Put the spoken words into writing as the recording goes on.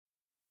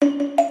Do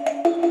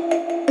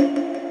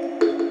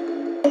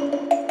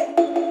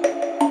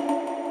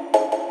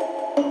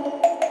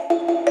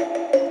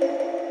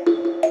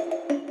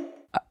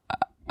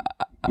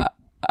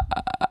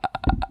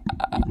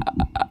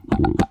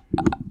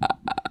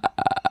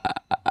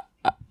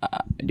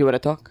you want to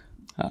talk?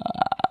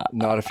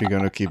 Not if you're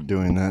going to keep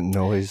doing that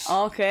noise.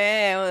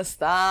 Okay, well,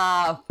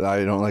 stop.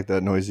 I don't like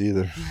that noise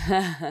either.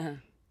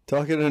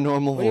 Talk in a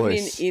normal What do you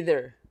mean voice.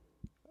 either?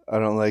 I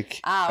don't like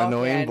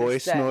annoying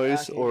voice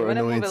noise or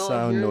annoying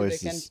sound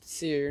noises. They can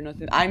see you. You're not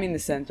I'm in the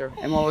center.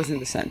 I'm always in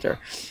the center.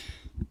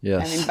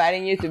 Yes. I'm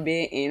inviting you to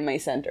be in my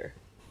center.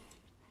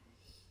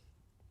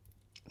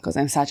 Because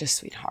I'm such a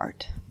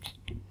sweetheart.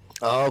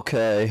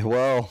 Okay,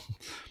 well,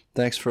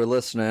 thanks for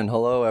listening.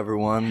 Hello,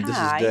 everyone. Hi. This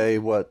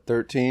is day,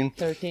 13?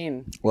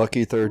 13.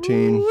 Lucky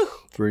 13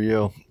 for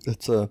you.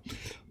 It's a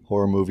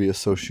horror movie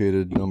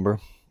associated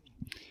number.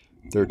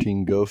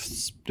 13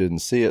 ghosts. Didn't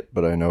see it,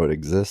 but I know it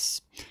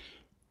exists.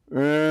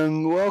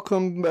 And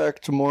welcome back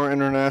to more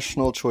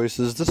international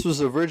choices. This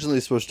was originally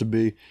supposed to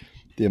be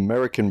the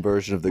American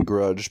version of The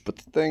Grudge, but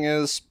the thing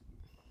is...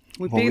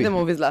 We picked the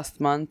movies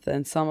last month,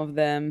 and some of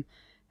them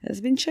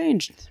has been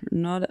changed.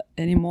 Not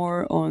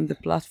anymore on the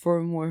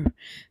platform where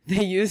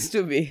they used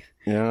to be.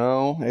 You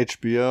know,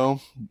 HBO.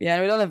 Yeah,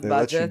 we don't have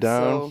budget,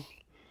 so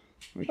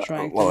we're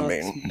trying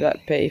to not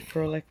pay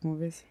for like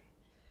movies.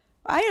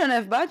 I don't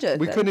have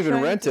budget. We couldn't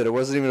even rent it. It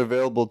wasn't even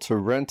available to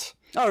rent.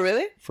 Oh,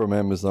 really? From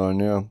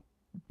Amazon, yeah.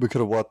 We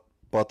could have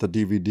bought the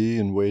DVD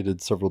and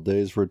waited several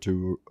days for it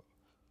to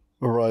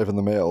arrive in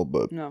the mail,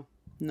 but no.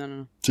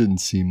 Didn't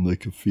seem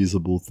like a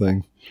feasible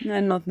thing. No,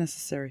 not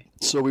necessary.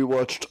 So we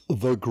watched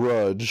The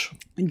Grudge.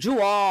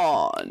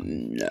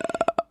 Ju-on!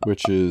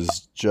 Which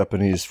is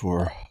Japanese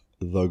for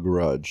The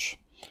Grudge.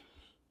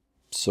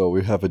 So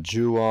we have a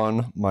Jew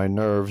on my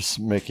nerves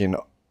making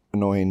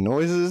annoying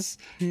noises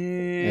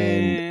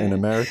and an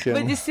American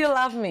but you still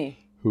love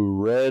me.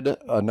 Who read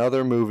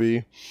another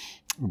movie.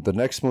 The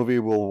next movie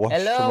we'll watch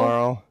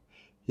tomorrow.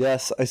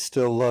 Yes, I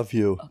still love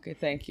you. Okay,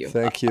 thank you.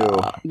 Thank you.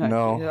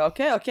 No.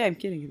 Okay, I'm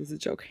kidding. It is a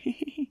joke.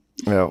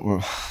 Yeah,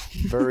 I'm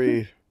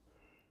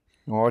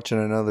watching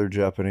another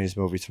Japanese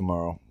movie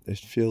tomorrow. It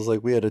feels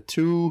like we had a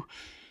 2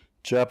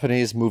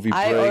 Japanese movie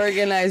break. I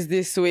organized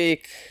this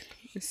week.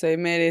 So I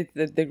made it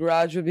that The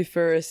Grudge would be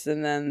first,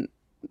 and then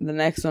the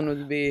next one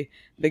would be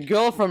The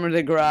Girl from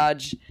The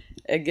Grudge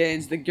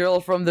against The Girl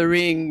from The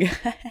Ring.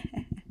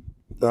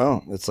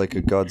 Oh, it's like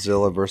a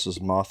Godzilla versus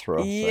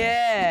Mothra thing.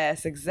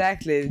 Yes,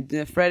 exactly.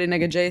 Freddy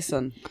Nega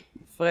Jason.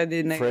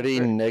 Freddy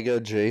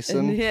Nega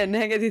Jason? Yeah,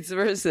 Negative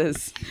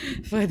versus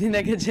Freddy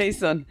Nega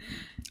Jason.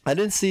 I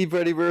didn't see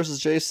Freddy versus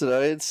Jason. I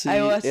didn't see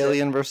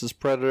Alien versus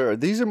Predator.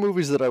 These are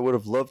movies that I would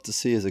have loved to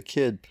see as a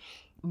kid.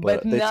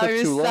 But they now took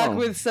you're too stuck long.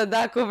 with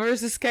Sadako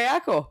versus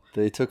Kayako.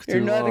 They took too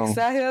long. long. You're not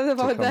excited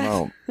about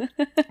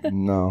that?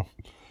 No.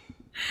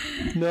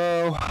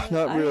 No,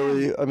 not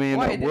really. I mean,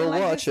 we'll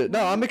watch it.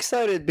 No, I'm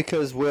excited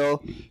because,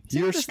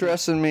 you're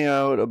stressing me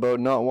out about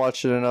not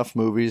watching enough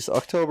movies.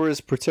 October is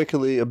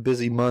particularly a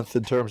busy month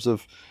in terms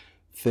of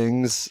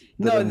things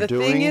that I'm doing.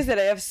 No, the thing is that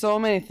I have so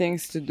many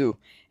things to do.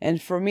 And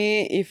for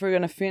me, if we're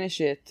going to finish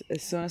it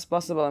as soon as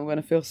possible, I'm going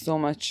to feel so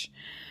much.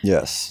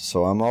 Yes,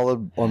 so I'm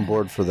all on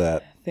board for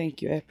that.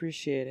 Thank you. I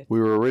appreciate it. We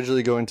were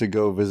originally going to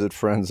go visit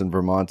friends in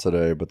Vermont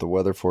today, but the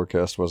weather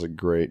forecast wasn't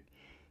great.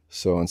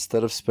 So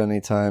instead of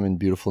spending time in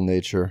beautiful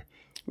nature,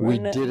 we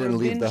didn't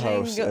leave the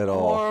house at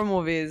all. Horror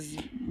movies.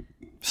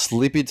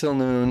 Sleepy till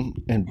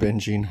noon and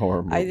binging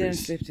horror movies. I didn't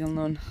sleep till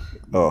noon.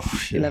 Oh,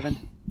 yeah.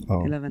 11.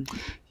 Oh. 11.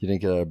 You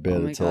didn't get out of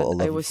bed until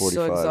 11:45. I was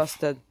so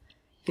exhausted.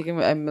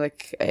 I'm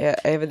like, I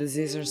have a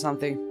disease or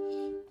something.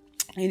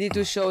 I did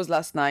 2 shows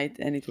last night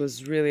and it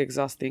was really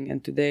exhausting.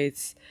 And today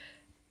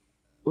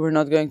we're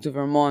not going to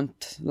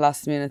Vermont,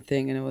 last minute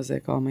thing. And it was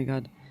like, oh my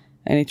God,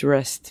 I need to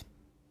rest.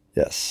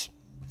 Yes.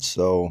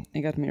 So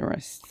it got me a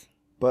rest.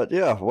 But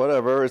yeah,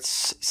 whatever.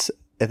 It's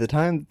at the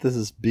time this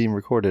is being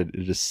recorded,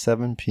 it is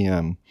 7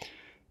 p.m.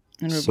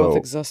 And we're both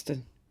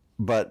exhausted.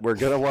 But we're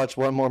gonna watch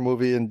one more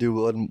movie and do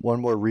one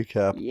more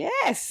recap.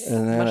 Yes.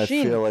 And then I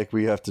feel like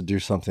we have to do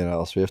something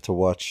else. We have to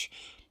watch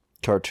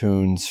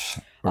cartoons.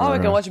 We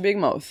can watch Big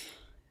Mouth.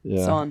 Yeah.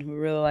 It's on. We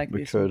really like this.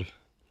 We could.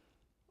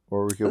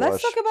 Or we could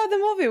Let's talk about the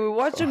movie. We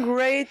watched a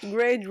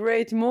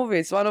great movie.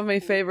 It's one of my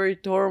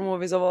favorite horror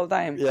movies of all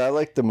time. Yeah, I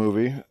liked the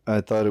movie.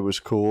 I thought it was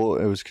cool.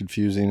 It was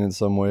confusing in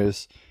some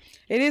ways.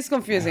 It is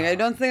confusing. I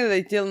don't think that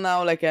until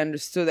now I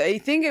understood. I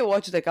think I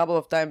watched it a couple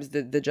of times,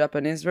 the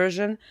Japanese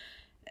version.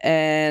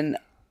 And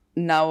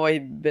now I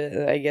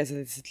guess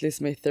it's at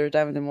least my 3rd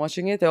time that I'm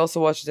watching it. I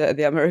also watched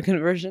the American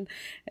version.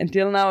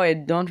 Until now, I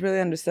don't really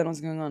understand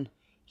what's going on.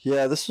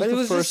 Yeah, this was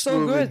the first movie. But it was just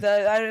so good.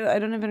 I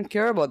don't even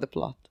care about the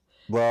plot.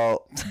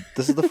 Well,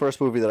 this is the first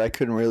movie that I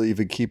couldn't really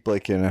even keep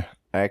like an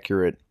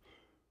accurate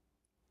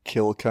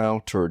kill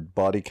count or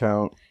body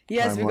count.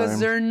 Yes, because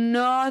there are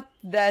not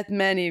that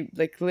many,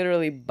 like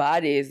literally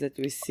bodies that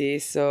we see.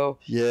 So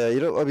yeah,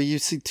 you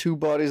see 2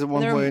 bodies at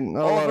one point.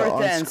 Not over a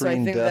lot of 10, so I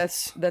think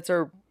deaths. that's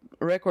our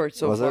record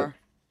so far.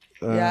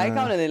 Yeah, I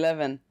counted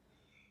 11.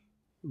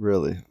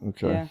 Really?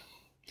 Okay. Yeah.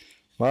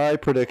 My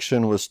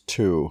prediction was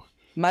 2.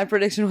 My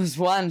prediction was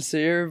 1,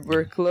 so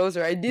we're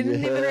closer. I didn't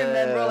even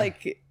remember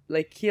Yeah.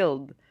 like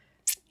killed.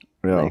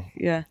 Yeah. Like,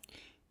 yeah.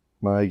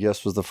 My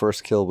guess was the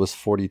first kill was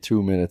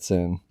 42 minutes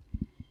in.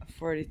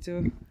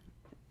 42.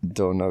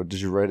 Don't know.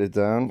 Did you write it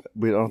down?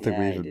 I don't think Yeah,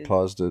 we I even did.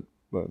 paused it.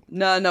 But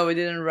No, we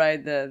didn't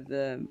write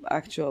the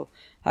actual.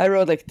 I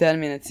wrote like 10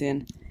 minutes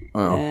in.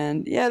 Oh.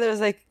 And yeah,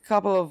 there's like a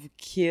couple of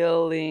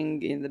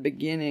killing in the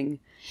beginning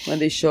when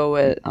they show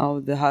it how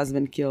the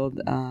husband killed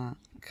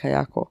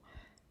Kayako.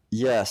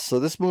 Yes, so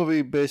this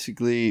movie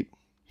basically,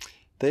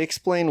 they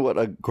explain what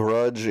a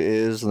grudge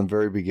is in the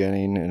very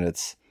beginning, and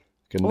it's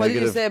like a What did you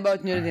negative. say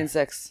about nudity and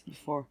sex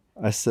before?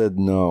 I said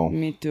no.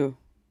 Me too.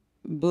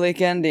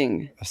 Bleak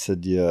ending. I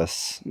said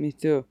yes. Me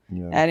too.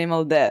 Yeah.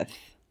 Animal death.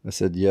 I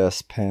said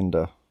yes,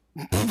 panda.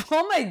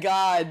 Oh my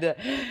god.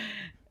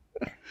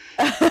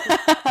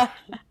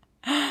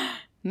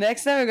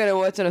 Next time we're gonna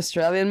watch an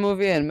Australian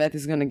movie and Matt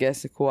is gonna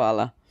guess a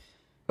koala.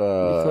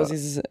 Because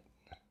his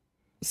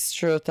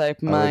stereotype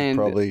I would mind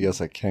probably guess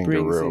a brings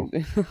kangaroo.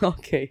 in.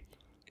 Okay.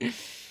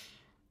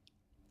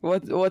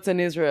 What's an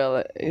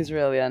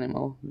Israeli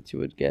animal that you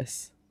would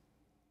guess?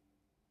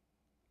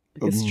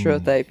 Like a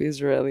stereotype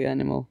Israeli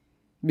animal.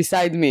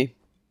 Beside me.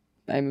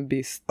 I'm a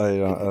beast. I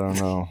don't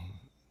know.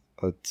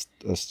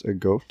 It's a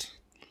goat.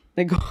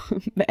 I go,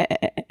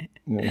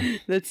 Yeah.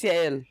 that's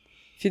Yael.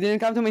 If you didn't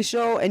come to my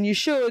show, and you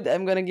should,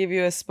 I'm gonna give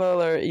you a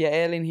spoiler.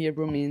 Yael in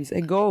Hebrew means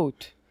a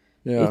goat.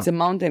 Yeah. It's a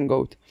mountain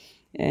goat.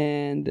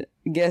 And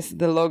guess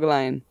the log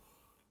line.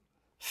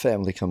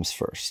 Family comes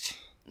first.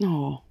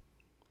 No.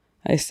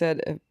 I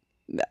said,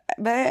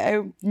 but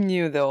I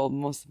knew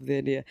most of the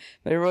idea.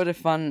 But I wrote a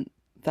fun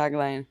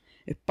tagline.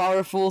 A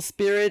powerful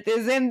spirit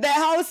is in the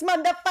house,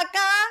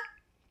 motherfucker!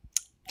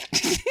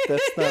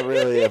 That's not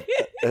really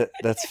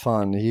that's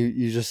fun.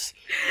 You just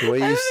the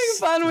way I'm you having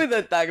fun with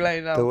the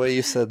tagline now. the way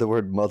you said the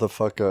word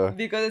motherfucker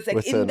Because it's like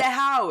with in the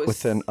house.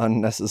 with an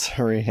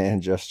unnecessary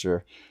hand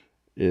gesture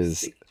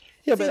is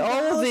yeah, but In the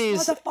all of house,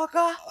 these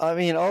motherfucker. I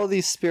mean all of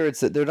these spirits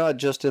that they're not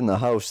just in the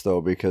house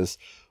though, because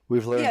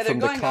we've learned Yeah, they're from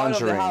The going out of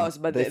Conjuring the house,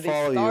 but they they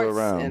follow you starts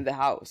around. in the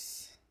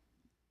house.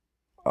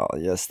 Oh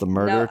yes, the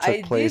murder Now, I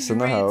took place did in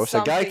the read house. A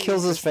guy something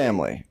kills his interesting.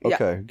 family. Yeah,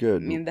 Okay,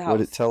 good. in the What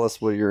house. tell us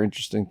what your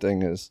interesting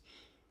thing is.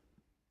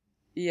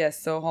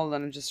 Yes, so hold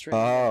on, I'm just reading.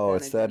 Oh, it,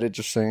 it's and that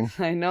interesting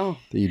I know.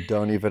 that you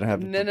don't even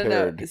have it No.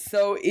 prepared.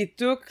 So it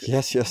took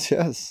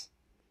Yes.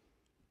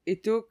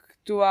 It took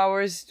 2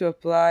 hours to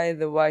apply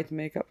the white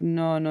makeup.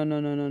 No,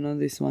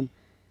 this one.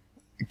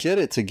 Get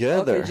it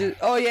together.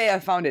 Okay, I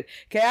found it.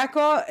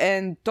 Kayako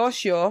and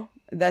Toshio,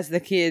 that's the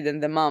kid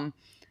and the mom,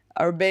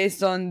 are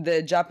based on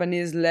the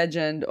Japanese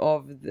legend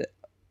of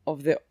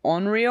the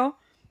Onryo,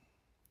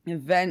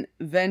 a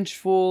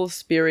vengeful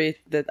spirit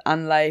that,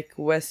 unlike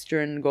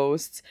Western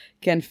ghosts,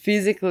 can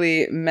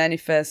physically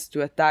manifest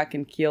to attack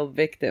and kill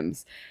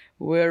victims,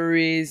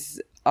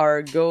 whereas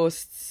our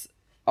ghosts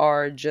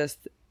are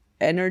just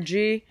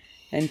energy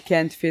and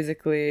can't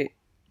physically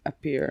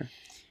appear.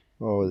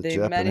 Oh, the They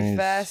Japanese.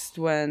 manifest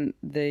when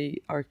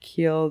they are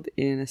killed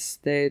in a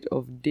state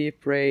of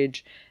deep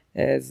rage,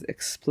 as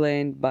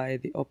explained by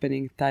the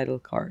opening title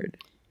card.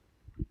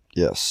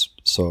 Yes.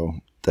 So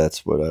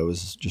that's what I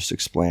was just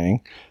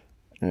explaining.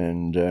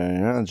 And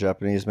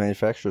Japanese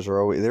manufacturers are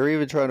always—they're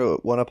even trying to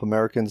one-up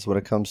Americans when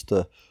it comes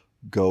to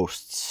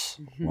ghosts.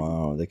 Mm-hmm.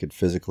 Wow, they could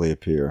physically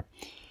appear.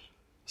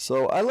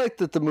 So I like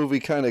that the movie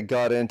kind of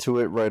got into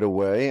it right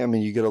away. I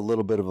mean, you get a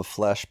little bit of a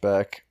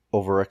flashback,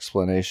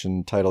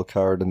 over-explanation, title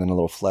card, and then a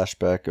little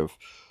flashback of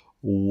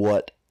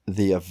what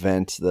the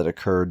event that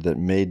occurred that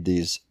made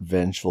these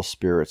vengeful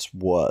spirits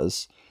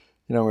was.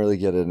 You don't really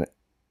get an...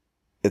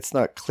 It's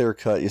not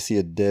clear-cut. You see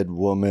a dead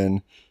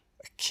woman,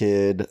 a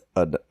kid,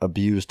 an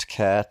abused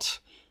cat.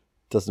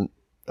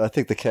 I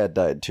think the cat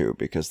died too,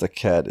 because the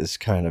cat is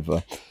kind of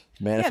a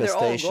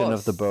manifestation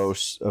of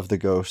the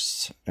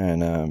ghosts.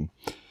 And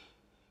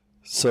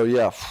so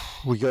yeah,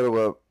 we go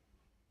to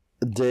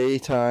a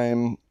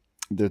daytime.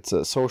 It's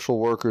a social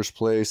worker's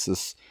place.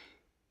 This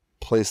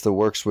place that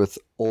works with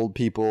old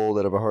people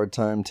that have a hard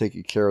time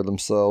taking care of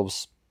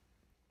themselves,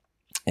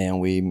 and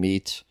we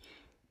meet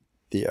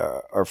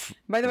our.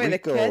 By the way,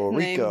 Rico, the cat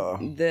Rico.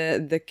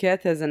 name, the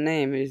cat has a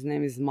name. His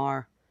name is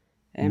Mar.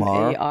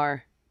 Mar?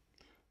 Mar.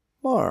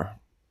 Mar.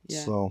 Yeah.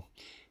 So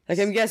Like,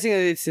 I'm guessing that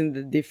it's in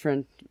the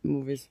different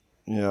movies.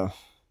 yeah,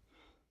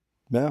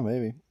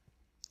 maybe.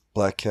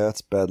 Black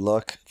Cats, Bad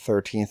Luck,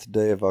 13th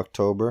day of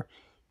October.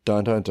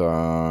 Dun dun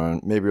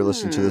dun. Maybe you're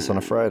listening to this on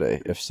a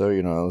Friday. If so,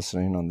 you're not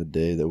listening on the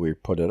day that we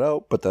put it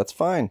out, but that's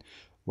fine.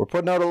 We're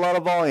putting out a lot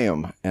of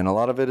volume, and a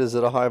lot of it is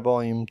at a high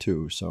volume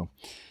too. So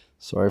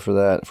sorry for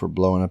that, for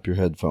blowing up your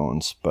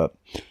headphones. But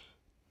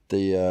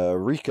the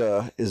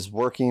Rika is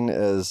working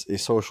as a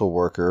social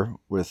worker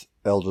with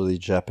elderly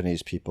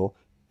Japanese people.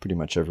 Pretty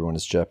much everyone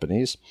is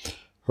Japanese.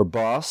 Her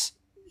boss,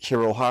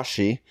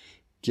 Hirohashi,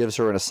 gives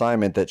her an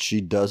assignment that she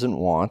doesn't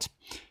want.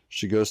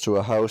 She goes to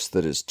a house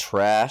that is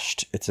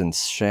trashed. It's in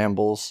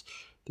shambles.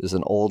 There's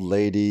an old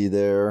lady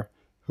there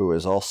who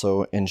is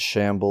also in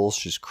shambles.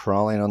 She's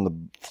crawling on the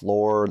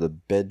floor. The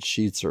bed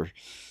sheets are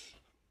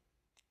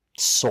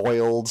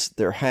soiled.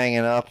 They're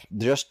hanging up,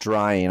 just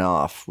drying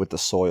off with the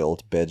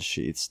soiled bed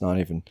sheets, not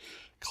even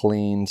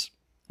cleaned.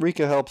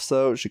 Rika helps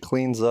out. She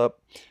cleans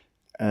up,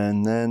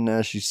 and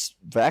then she's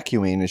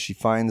vacuuming, and she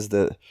finds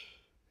that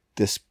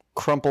this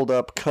crumpled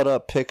up, cut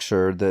up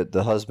picture that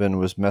the husband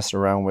was messing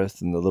around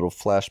with in the little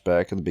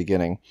flashback at the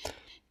beginning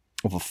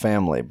of a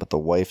family, but the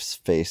wife's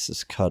face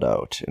is cut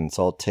out and it's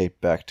all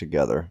taped back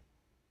together.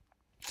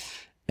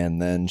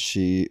 And then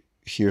she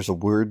hears a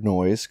weird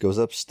noise, goes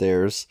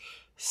upstairs,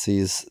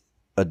 sees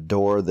a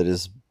door that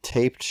is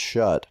taped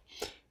shut,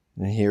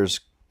 and hears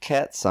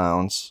cat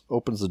sounds,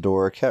 opens the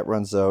door, a cat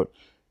runs out,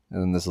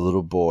 and then there's a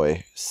little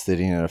boy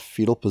sitting in a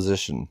fetal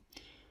position.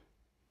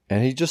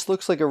 And he just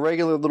looks like a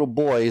regular little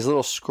boy. He's a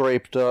little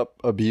scraped up,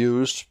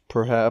 abused,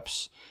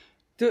 perhaps.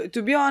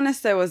 To be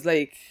honest, I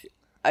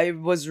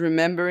was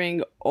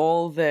remembering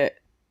all the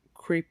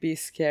creepy,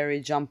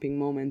 scary jumping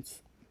moments.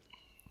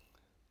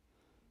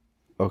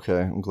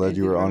 Okay, I'm glad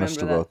you were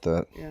honest about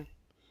that. Yeah.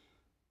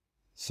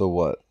 So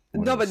what?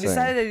 No, but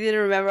besides, I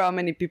didn't remember how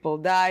many people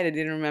died. I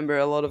didn't remember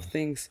a lot of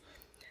things.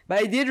 But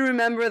I did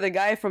remember the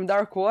guy from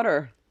Dark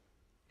Water.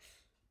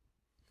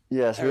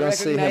 Yes, we don't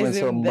see him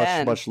until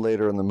much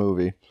later in the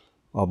movie.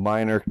 A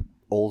minor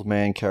old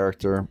man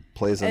character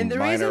plays a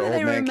minor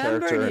old man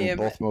character in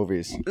both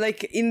movies.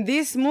 Like in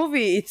this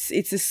movie,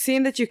 it's a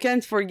scene that you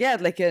can't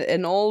forget. Like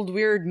an old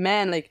weird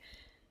man,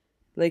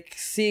 like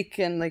sick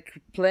and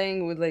like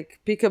playing with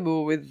like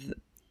peekaboo with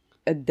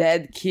a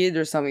dead kid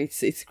or something.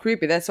 It's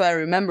creepy. That's why I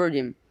remembered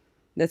him.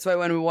 That's why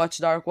when we watched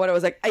Dark Water, I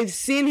was like, I've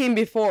seen him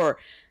before.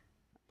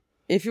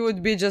 If it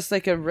would be just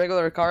like a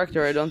regular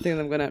character, I don't think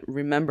I'm gonna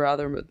remember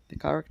the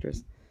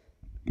characters.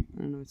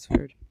 I don't know, it's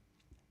weird.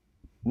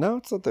 No,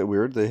 it's not that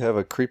weird. They have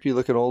a creepy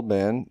looking old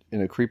man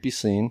in a creepy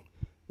scene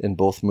in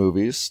both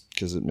movies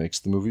because it makes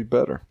the movie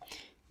better.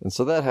 And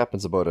so that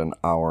happens about an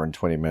hour and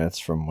 20 minutes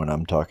from when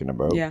I'm talking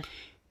about. Yeah.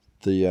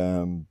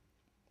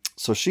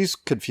 So she's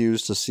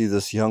confused to see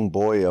this young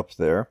boy up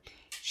there.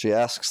 She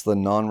asks the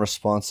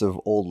non-responsive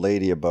old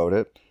lady about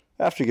it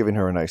after giving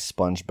her a nice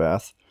sponge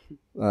bath.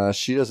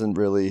 She doesn't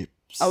really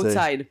say...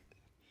 Outside.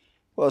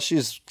 Well,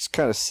 she's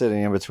kind of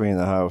sitting in between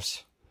the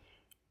house.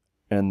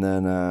 And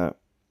then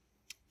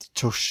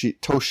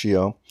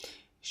Toshio,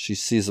 she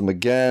sees him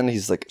again.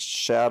 He's like a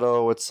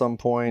shadow at some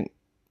point.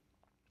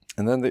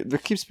 And then there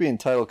keeps being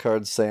title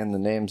cards saying the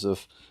names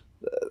of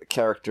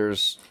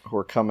characters who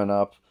are coming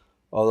up.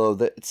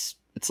 Although it's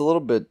a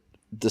little bit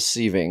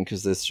deceiving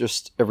because it's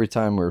just every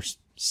time we're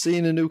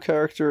seeing a new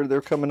character,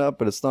 they're coming up,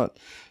 but it's not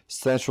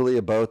centrally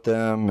about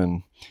them.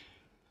 And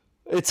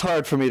it's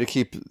hard for me to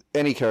keep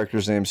any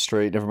character's name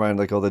straight, never mind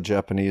like all the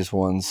Japanese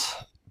ones.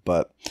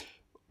 But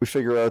we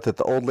figure out that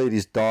the old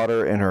lady's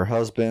daughter and her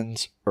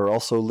husband are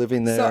also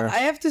living there. So I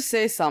have to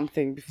say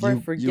something before I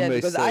forget,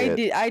 because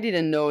I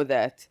didn't know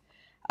that.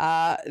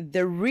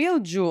 The real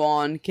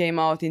Ju-On came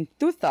out in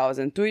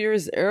 2000, 2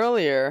 years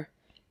earlier,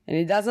 and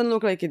it doesn't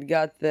look like it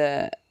got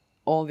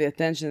all the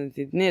attention that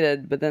it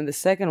needed. But then the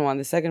second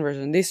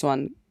version, this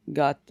one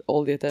got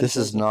all the attention. This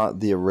is not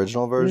the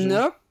original version?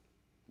 Nope.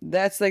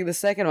 That's like the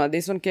second one.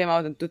 This one came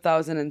out in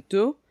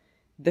 2002.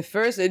 The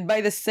first,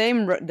 by the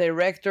same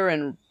director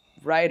and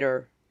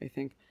writer, I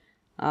think.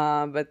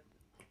 But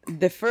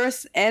the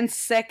first and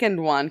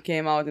second one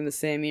came out in the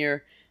same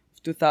year,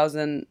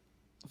 2000.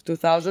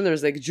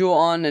 There's like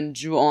Ju-On and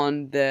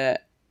Ju-On the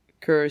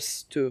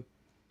Curse 2.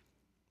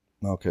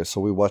 Okay, so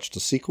we watched a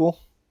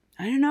sequel?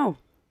 I don't know.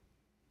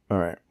 All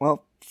right.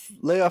 Well,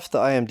 lay off the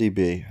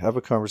IMDb. Have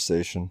a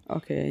conversation.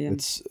 Okay, yeah.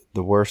 It's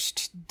the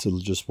worst to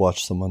just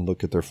watch someone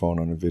look at their phone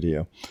on a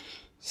video.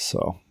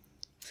 So.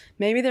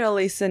 Maybe they're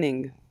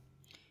listening.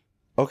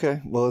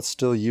 Okay, well, it's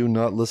still you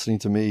not listening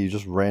to me. You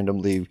just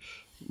randomly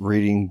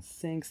reading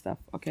saying stuff.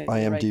 Okay,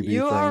 IMDb right.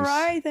 You are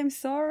right. I'm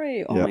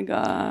sorry. Oh my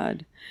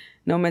God.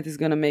 Nomad is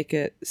going to make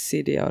a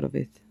CD out of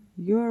it.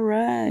 You're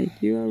right.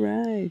 You're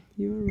right.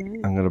 You're right.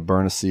 I'm going to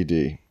burn a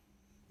CD.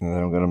 And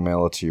then I'm going to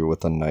mail it to you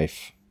with a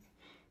knife.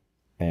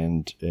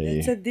 And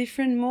It's a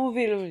different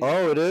movie, Louis.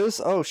 Oh, it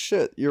is? Oh,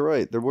 shit. You're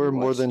right. There were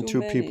more than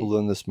two people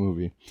in this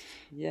movie.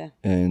 Yeah.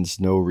 And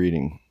no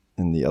reading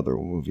in the other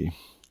movie.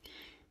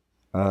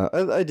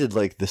 I did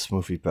like this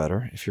movie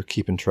better, if you're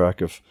keeping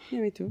track of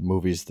me too.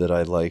 Movies that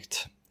I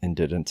liked and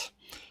didn't.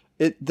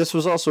 This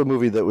was also a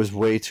movie that was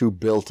way too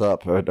built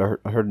up. I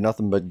heard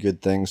nothing but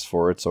good things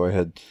for it, so I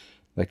had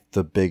like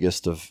the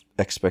biggest of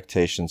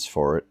expectations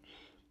for it.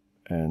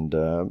 And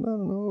I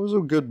don't know, it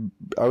was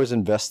I was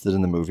invested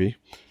in the movie.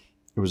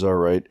 It was all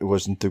right. It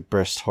wasn't the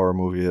best horror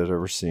movie I'd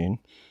ever seen,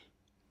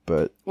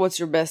 but... What's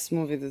your best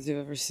movie that you've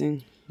ever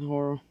seen?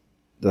 Horror?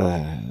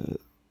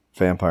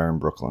 Vampire in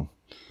Brooklyn,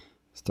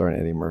 starring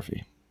Eddie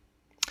Murphy.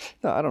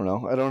 No, I don't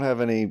know. I don't have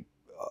any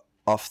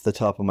off the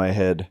top of my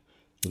head.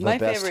 My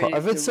favorite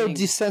I've been so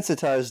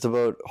desensitized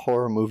about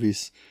horror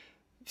movies,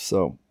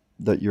 so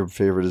that your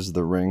favorite is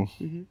The Ring.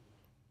 Mm-hmm.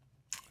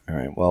 All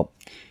right, well,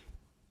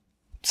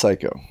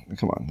 Psycho.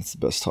 Come on, it's the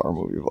best horror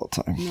movie of all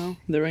time. No,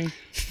 The Ring.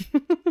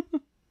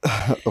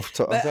 I'm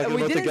talking we about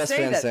the didn't Gus say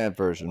Van that. Sant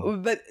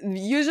version. But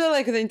usually,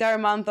 like the entire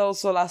month,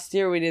 also last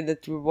year, we did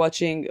that we're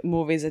watching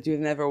movies that we've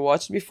never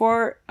watched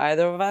before,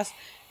 either of us.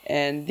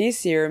 And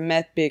this year,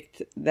 Matt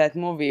picked that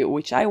movie,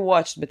 which I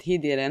watched, but he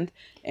didn't.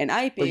 And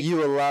I picked. But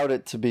you allowed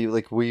it to be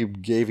like we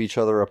gave each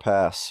other a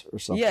pass or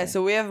something. Yeah,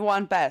 so we have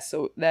one pass,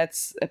 so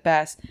that's a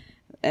pass.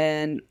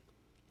 And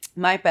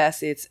my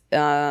pass, it's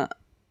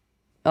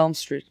Elm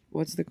Street.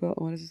 What is it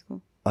called?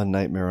 A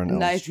Nightmare on Elm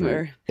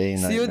Nightmare. Street. A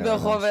Ciud Nightmare on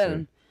Elm Bejoven.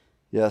 Street.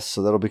 Yes,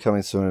 so that'll be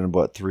coming soon in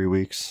what, 3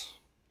 weeks?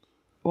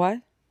 What?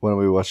 When are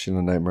we watching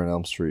A Nightmare on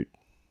Elm Street?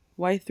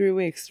 Why 3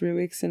 weeks? 3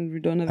 weeks and we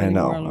don't have I any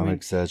know, more I'm Halloween.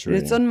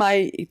 exaggerating.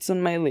 It's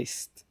on my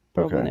list.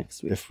 Probably Okay,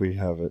 next week. if we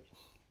have it,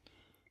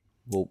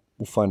 we'll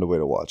find a way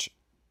to watch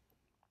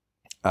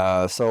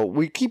it. So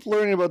we keep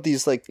learning about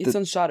these, like It's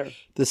on Shudder.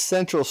 the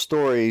central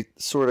story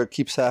sort of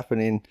keeps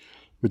happening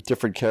with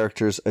different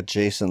characters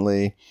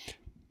adjacently.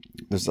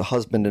 There's a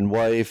husband and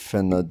wife,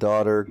 and the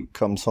daughter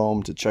comes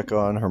home to check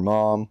on her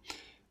mom,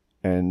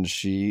 and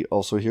she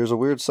also hears a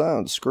weird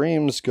sound,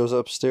 screams, goes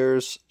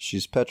upstairs.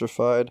 She's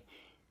petrified.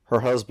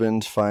 Her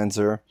husband finds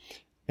her,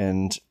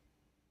 and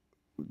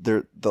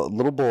the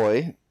little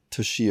boy,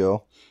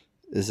 Toshio,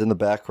 is in the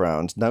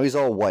background. Now he's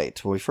all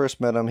white. When we first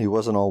met him, he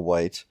wasn't all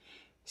white,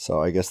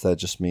 so I guess that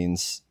just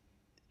means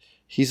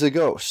he's a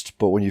ghost.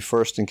 But when you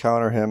first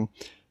encounter him,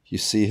 you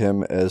see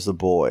him as the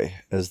boy,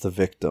 as the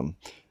victim.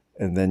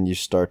 And then you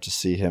start to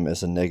see him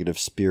as a negative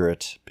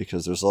spirit,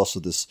 because there's also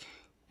this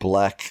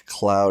black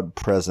cloud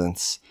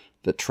presence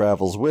that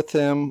travels with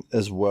him,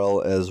 as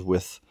well as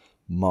with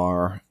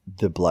Mar,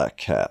 the black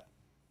cat.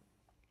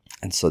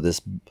 And so this...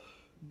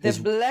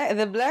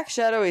 The black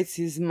shadow, it's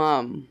his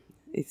mom.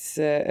 It's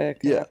Yeah,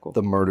 Kayako.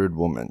 the murdered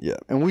woman, yeah.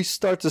 And we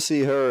start to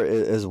see her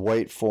as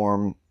white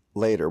form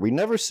later. We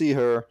never see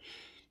her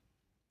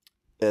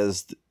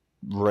as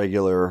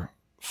regular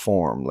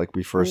form, like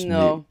we first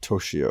meet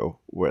Toshio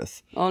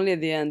with. Only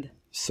at the end.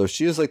 So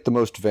she is like the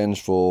most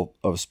vengeful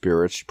of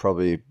spirits. She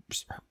probably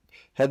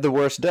had the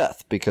worst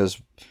death,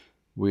 because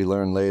we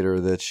learn later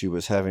that she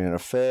was having an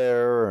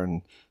affair,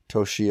 and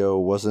Toshio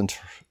wasn't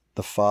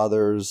the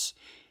father's,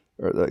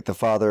 or like the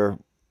father,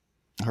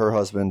 her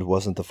husband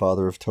wasn't the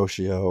father of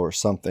Toshio or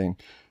something,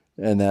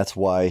 and that's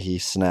why he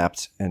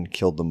snapped and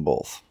killed them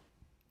both.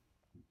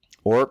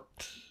 Or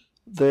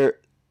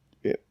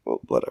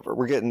whatever.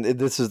 We're getting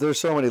there's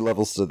so many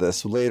levels to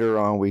this. Later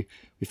on, we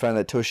find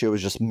that Toshio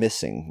was just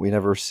missing. We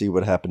never see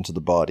what happened to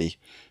the body,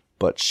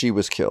 but she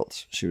was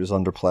killed. She was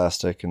under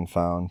plastic and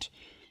found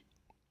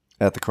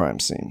at the crime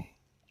scene.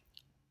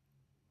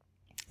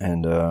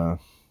 And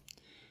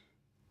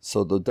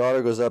so the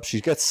daughter goes up.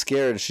 She gets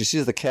scared. She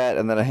sees the cat,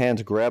 and then a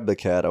hand grab the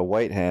cat, a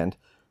white hand.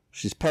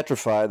 She's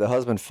petrified. The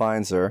husband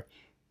finds her.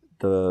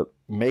 The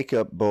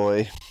makeup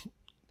boy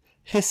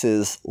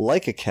hisses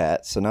like a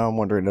cat. So now I'm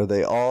wondering, are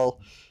they all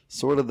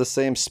sort of the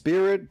same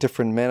spirit,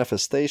 different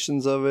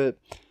manifestations of it?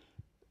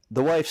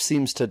 The wife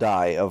seems to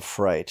die of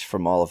fright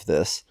from all of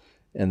this,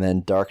 and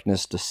then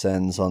darkness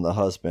descends on the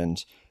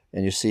husband,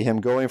 and you see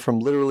him going from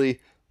literally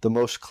the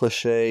most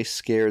cliche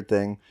scared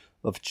thing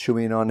of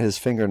chewing on his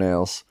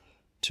fingernails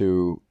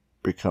to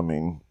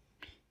becoming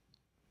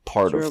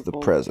part of the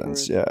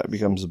presence. Yeah, it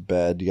becomes a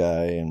bad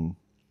guy, and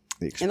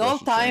the expression And all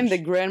time, change. the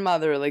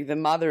grandmother, like the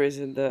mother, is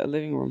in the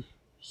living room.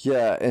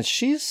 Yeah, and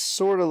she's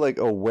sort of like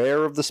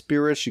aware of the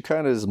spirits. She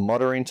kind of is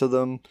muttering to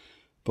them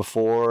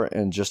before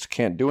and just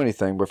can't do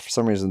anything. But for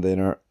some reason,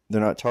 they're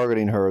not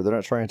targeting her. They're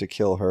not trying to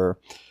kill her.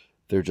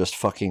 They're just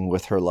fucking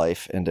with her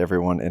life and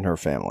everyone in her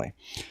family.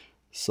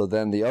 So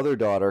then the other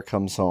daughter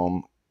comes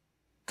home,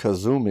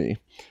 Kazumi,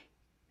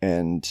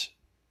 and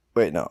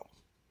wait, no,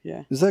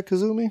 Yeah. is that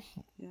Kazumi?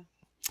 Yeah.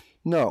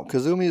 No,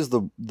 Kazumi is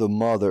the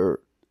mother,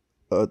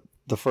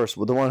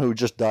 the one who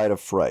just died of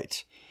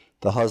fright.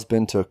 The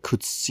husband to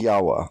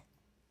Kutsuyawa,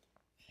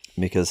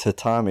 because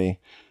Hitami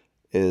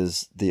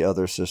is the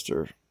other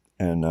sister,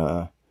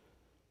 and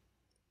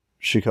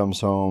she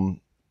comes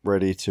home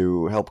ready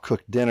to help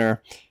cook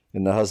dinner,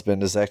 and the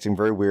husband is acting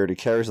very weird. He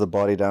carries the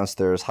body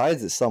downstairs,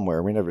 hides it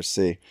somewhere, we never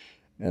see,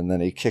 and then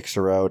he kicks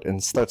her out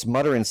and starts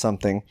muttering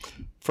something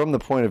from the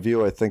point of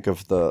view, I think,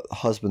 of the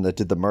husband that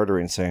did the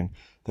murdering, saying,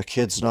 "The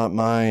kid's not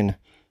mine."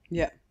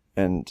 Yeah.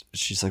 And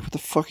she's like, "What the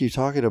fuck are you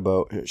talking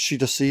about? She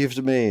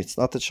deceived me. It's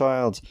not the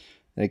child."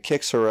 And he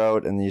kicks her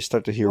out, and you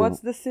start to hear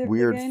What's deceived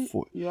weird... again?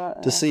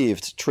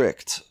 Deceived,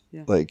 tricked.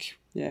 Yeah. Like,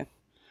 Yeah.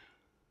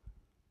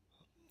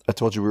 I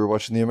told you we were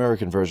watching the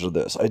American version of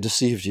this. I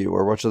deceived you.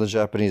 We're watching the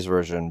Japanese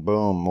version.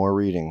 Boom, more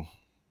reading,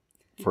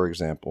 for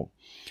example.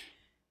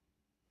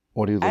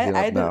 What are you looking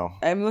up now?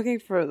 I'm looking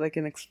for like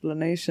an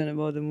explanation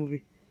about the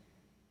movie.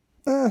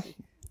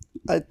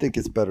 I think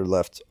it's better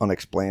left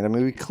unexplained. I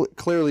mean,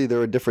 clearly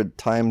there are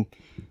different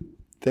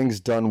things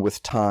done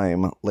with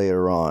time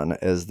later on,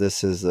 as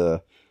this is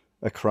a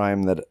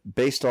crime that,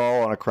 based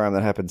all on a crime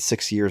that happened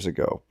 6 years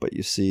ago. But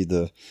you see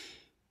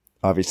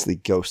obviously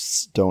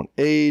ghosts don't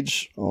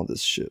age, all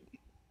this shit.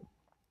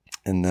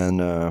 And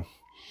then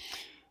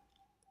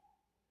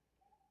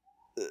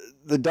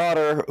the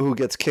daughter who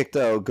gets kicked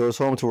out goes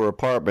home to her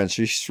apartment.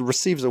 She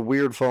receives a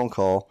weird phone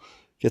call,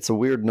 gets a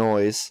weird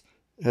noise,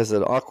 has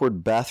an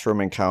awkward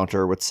bathroom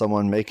encounter with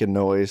someone making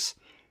noise,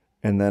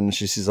 and then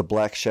she sees a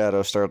black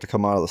shadow start to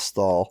come out of the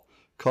stall.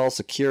 Calls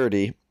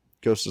security,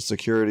 goes to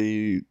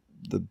security,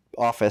 the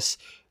office.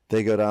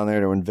 They go down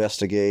there to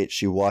investigate.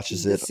 She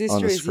watches it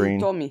on the screen.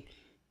 Itomi.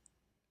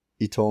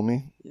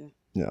 Itomi?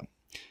 Yeah.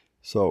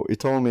 So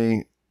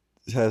Itomi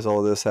has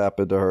all this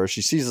happen to her.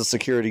 She sees a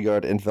security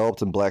guard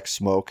enveloped in black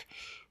smoke,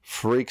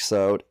 freaks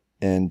out,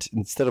 and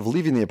instead of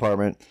leaving the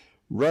apartment,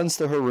 runs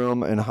to her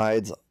room and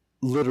hides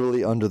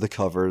literally under the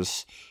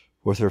covers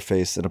with her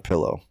face in a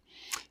pillow.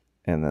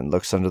 And then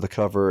looks under the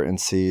cover and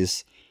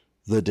sees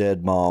the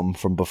dead mom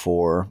from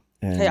before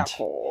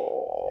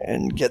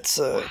and gets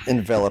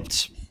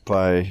enveloped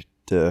by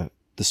the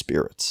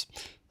spirits.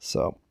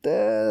 So,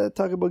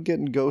 talk about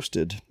getting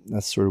ghosted.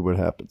 That's sort of what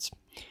happens.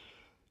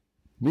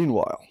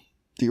 Meanwhile,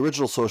 the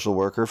original social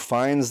worker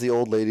finds the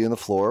old lady on the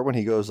floor when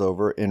he goes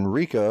over. And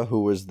Rika,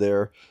 who was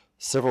there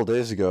several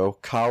days ago,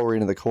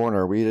 cowering in the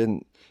corner. We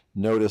didn't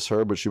notice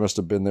her, but she must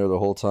have been there the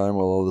whole time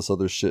while all this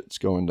other shit's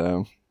going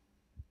down.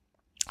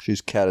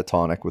 She's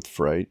catatonic with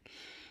fright.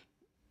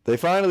 They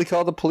finally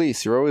call the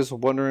police. You're always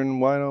wondering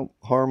why don't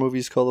horror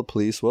movies call the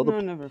police? Well,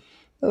 never.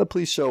 The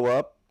police show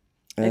up.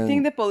 I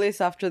think the police,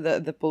 after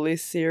the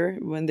police here,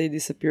 when they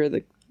disappear,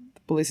 the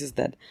police is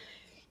dead.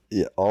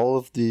 Yeah, all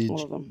of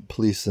them.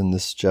 Police in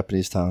this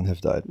Japanese town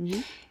have died.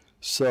 Mm-hmm.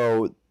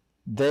 So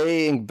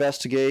they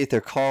investigate.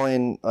 They're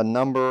calling a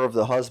number of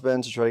the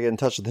husbands to try to get in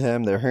touch with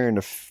him. They're hearing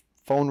a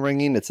phone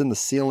ringing. It's in the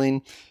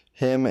ceiling.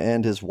 Him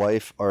and his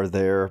wife are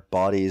there,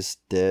 bodies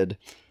dead.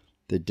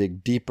 They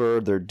dig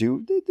deeper. They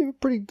do a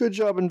pretty good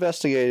job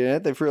investigating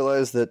it. They've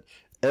realized that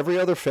every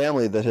other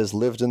family that has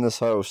lived in this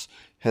house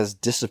has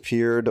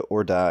disappeared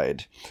or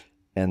died.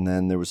 And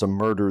then there was a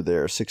murder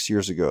there 6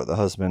 years ago. The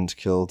husband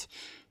killed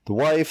the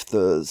wife.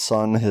 The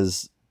son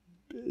is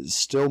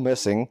still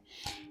missing.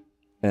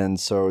 And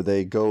so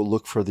they go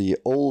look for the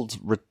old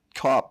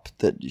cop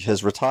that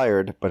has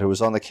retired, but who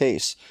was on the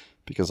case.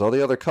 Because all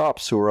the other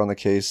cops who were on the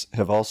case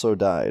have also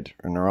died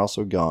and are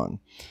also gone.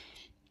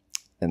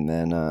 And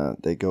then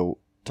they go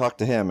talk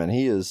to him, and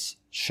he is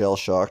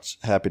shell-shocked,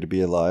 happy to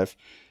be alive.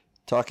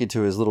 Talking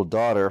to his little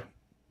daughter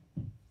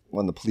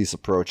when the police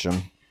approach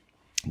him.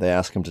 They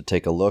ask him to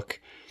take a look,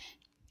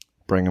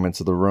 bring him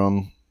into the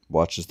room,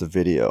 watches the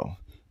video.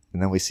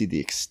 And then we see the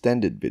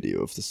extended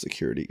video of the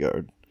security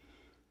guard.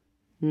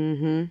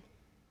 Mm-hmm.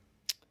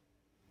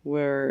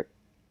 Where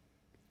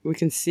we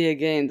can see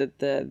again that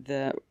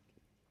the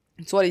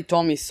it's what he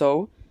told me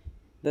so,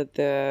 that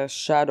the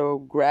shadow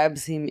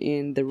grabs him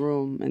in the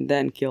room and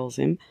then kills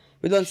him.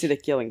 We don't see the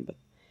killing, but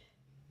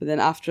then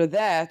after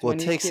that, well, it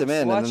takes him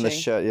in, watching, and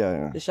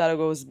then the shadow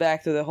goes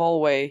back to the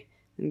hallway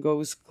and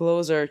goes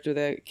closer to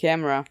the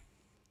camera,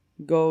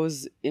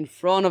 goes in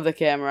front of the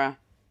camera,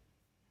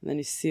 and then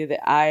you see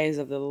the eyes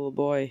of the little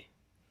boy,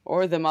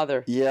 or the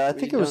mother. Yeah, I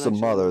think it was the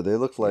mother. They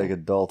look like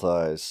adult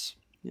eyes.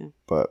 Yeah,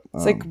 but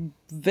it's like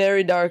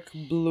very dark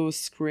blue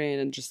screen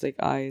and just like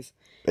eyes.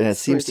 And it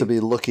seems to be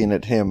looking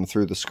at him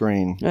through the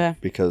screen. Yeah.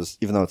 Because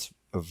even though it's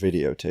a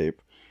videotape.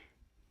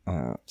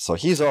 So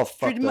he's all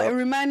fucked up. It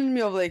reminded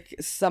me of like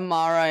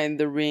Samara in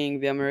The Ring,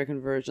 the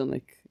American version,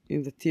 like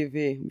in the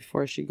TV,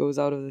 before she goes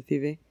out of the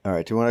TV. All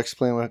right. Do you want to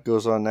explain what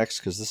goes on next?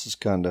 Because this is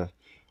kind of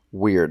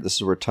weird. This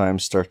is where time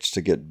starts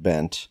to get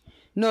bent.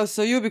 No,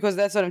 because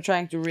that's what I'm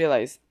trying to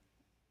realize.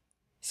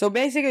 So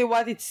basically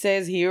what it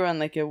says here on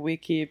like a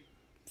wiki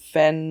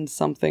fan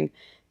something,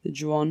 the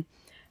Juon.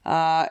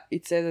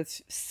 It says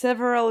that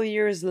several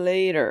years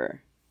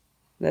later,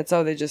 that's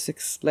how they're just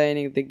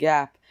explaining the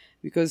gap,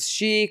 because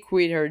she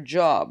quit her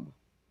job.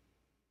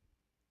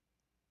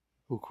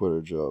 Who quit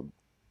her job?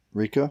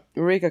 Rika?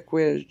 Rika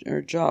quit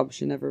her job.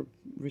 She never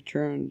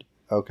returned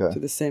to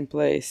the same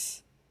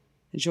place.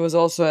 And she was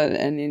also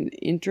an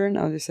intern.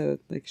 How do you say that?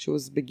 Like she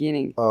was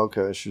beginning. Oh,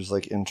 okay. She was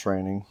like in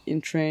training.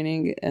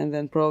 And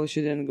then probably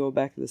she didn't go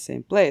back to the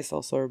same place.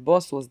 Also, her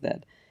boss was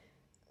dead.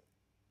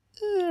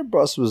 Her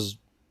boss was...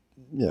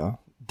 yeah,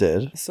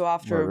 dead. So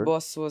after her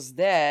boss was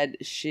dead,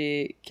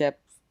 she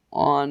kept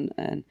on,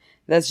 and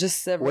that's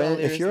just several years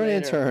later. If you're an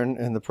intern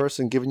and the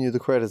person giving you the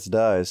credits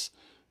dies,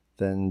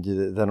 then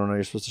they don't know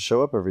you're supposed to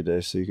show up every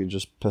day, so you can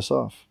just piss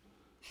off.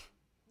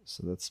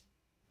 So that's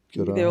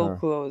good on her. They all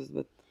closed,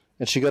 but...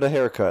 And she got a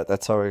haircut.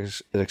 That's how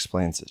it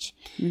explains it.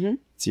 Mm-hmm.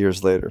 It's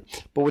years later.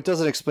 But what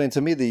doesn't explain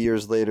to me the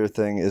years later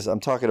thing is I'm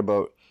talking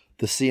about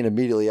the scene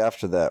immediately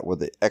after that where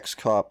the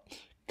ex-cop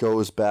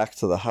goes back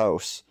to the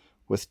house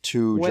with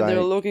two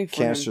giant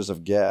canisters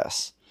of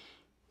gas.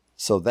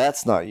 So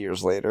that's not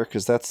years later,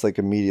 because that's like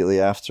immediately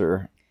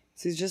after.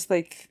 So it's just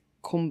like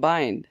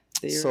combined.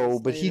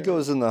 But he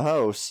goes in the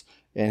house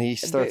and he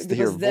starts to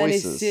hear voices. Then he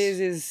sees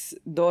his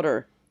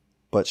daughter.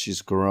 But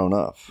she's grown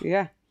up.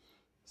 Yeah.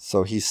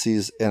 So he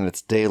sees, and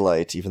it's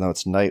daylight, even though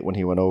it's night when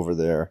he went over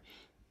there.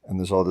 And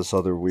there's all this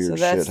other weird shit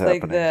happening.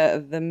 So that's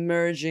like the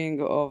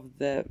merging of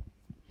the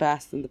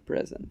past and the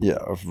present.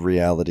 Yeah, of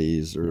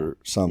realities or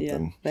Yeah,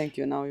 something. thank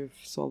you. Now you've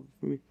solved it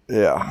for me.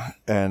 Yeah,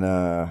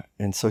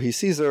 and so he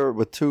sees her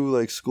with two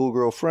like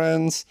schoolgirl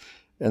friends,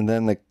 and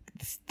then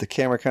the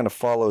camera kind of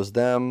follows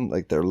them,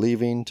 like they're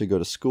leaving to go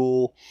to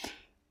school,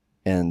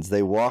 and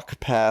they walk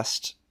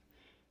past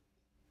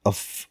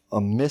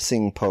a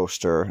missing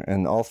poster,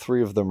 and all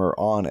three of them are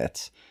on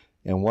it,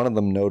 and one of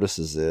them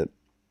notices it,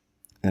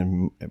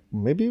 and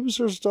maybe it was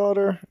her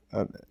daughter.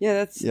 Yeah,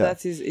 that's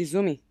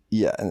Izumi.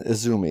 Yeah, and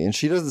Izumi, and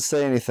she doesn't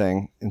say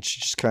anything, and she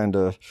just kind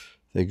of,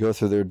 they go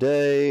through their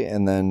day,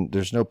 and then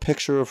there's no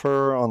picture of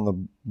her on the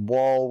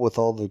wall with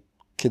all the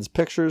kids'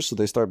 pictures, so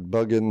they start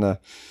bugging the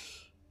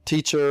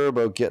teacher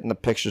about getting the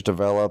pictures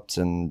developed,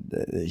 and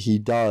he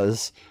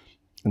does,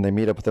 and they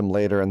meet up with him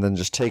later, and then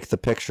just take the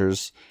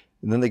pictures,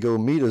 and then they go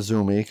meet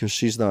Izumi, because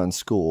she's not in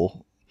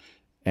school,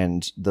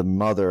 and the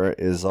mother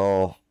is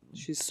all...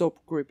 She's so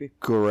creepy.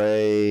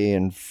 Gray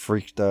and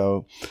freaked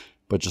out,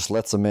 but just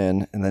lets them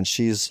in, and then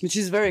she's... But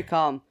she's very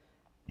calm.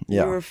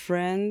 Yeah. You're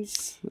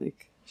friends?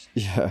 Like...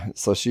 Yeah,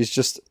 so she's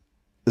just...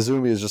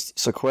 Izumi is just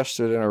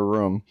sequestered in her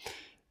room,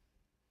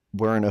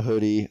 wearing a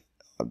hoodie.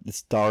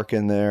 It's dark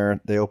in there.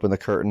 They open the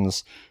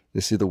curtains.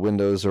 They see the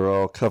windows are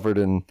all covered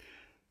in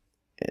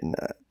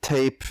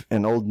tape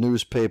and old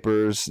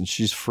newspapers, and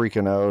she's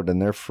freaking out,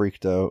 and they're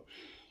freaked out.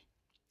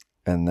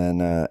 And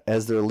then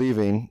as they're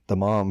leaving, the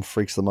mom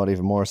freaks them out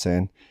even more,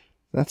 saying,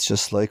 "That's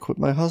just like what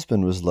my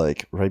husband was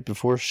like right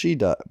before he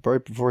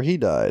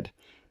died."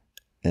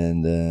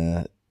 And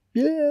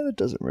yeah, that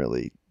doesn't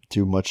really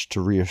do much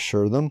to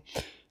reassure them.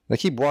 They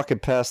keep walking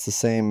past the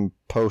same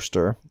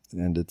poster,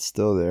 and it's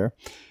still there.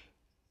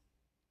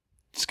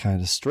 It's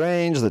kind of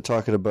strange. They're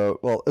talking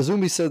about, well,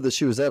 Izumi said that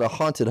she was at a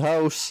haunted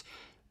house,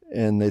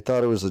 and they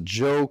thought it was a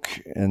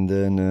joke, and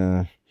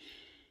then,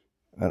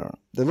 I don't know.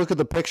 They look at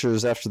the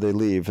pictures after they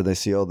leave, and they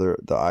see all the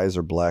eyes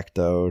are blacked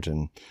out,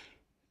 and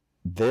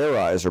their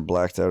eyes are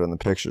blacked out in the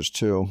pictures,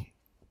 too.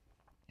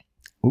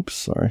 Oops,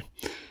 sorry.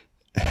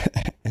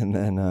 And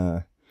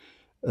then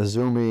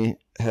Izumi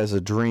has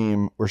a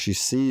dream where she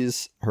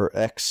sees her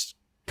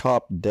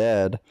ex-cop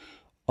dad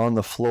on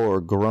the floor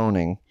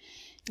groaning.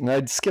 And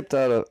I skipped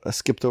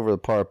over the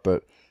part,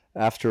 but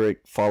after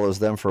it follows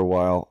them for a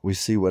while, we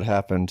see what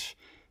happened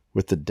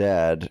with the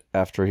dad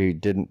after he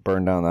didn't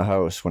burn down the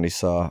house when he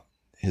saw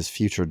his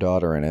future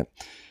daughter in it.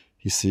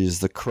 He sees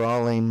the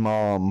crawling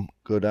mom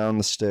go down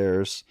the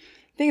stairs.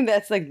 I think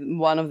that's like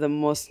one of the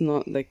most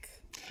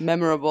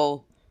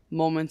memorable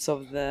moments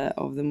of the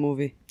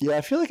movie. Yeah,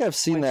 I feel like I've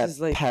seen that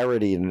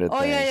parody in it.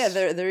 Oh yeah,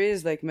 there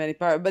is like many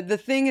parody. But the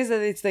thing is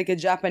that it's like a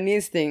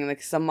Japanese thing,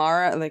 like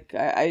Samara. Like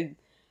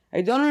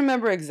I don't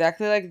remember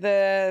exactly like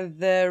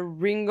the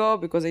Ringo,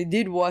 because I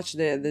did watch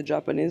the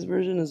Japanese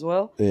version as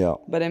well. Yeah.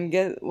 But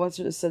what's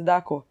it,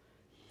 Sadako.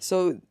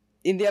 So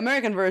in the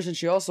American version,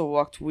 she also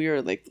walked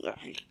weird, like.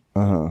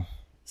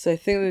 So I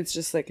think it's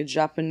just like a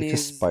Japanese. Like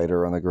a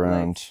spider on the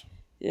ground.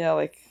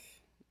 Like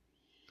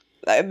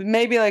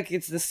maybe like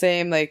it's the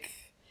same like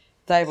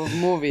type of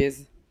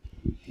movies.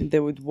 They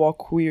would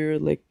walk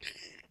weird, like.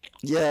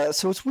 Yeah,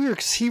 so it's weird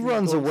because he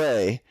runs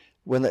away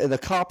when the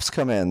cops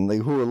come in,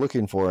 who are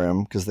looking for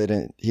him because he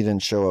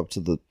didn't show up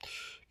to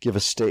give a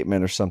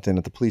statement or something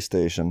at the police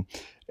station,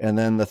 and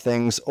then the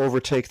things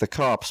overtake the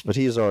cops, but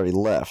he's already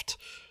left.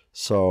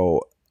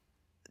 So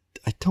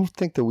I don't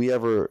think that we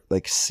ever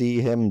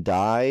see him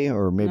die,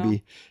 or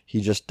maybe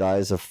he just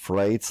dies of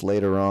frights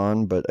later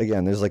on. But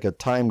again, there's like a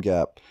time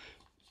gap.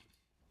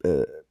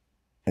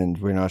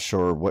 And we're not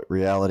sure what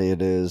reality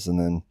it is. And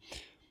then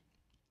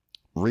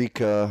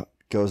Rika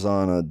goes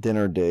on a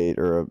dinner date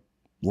or a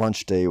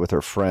lunch date with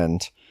her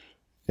friend,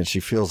 and she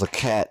feels a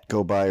cat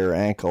go by her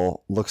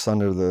ankle, looks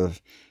under the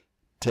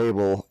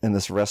table in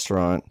this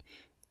restaurant,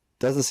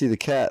 doesn't see the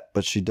cat,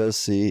 but she does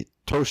see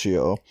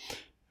Toshio,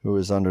 who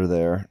is under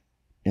there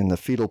in the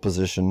fetal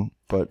position.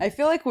 But I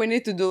feel like we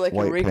need to do like a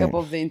recap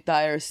of the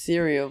entire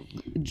series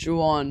of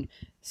Ju-On.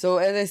 So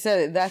as I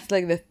said, that's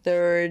like the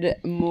third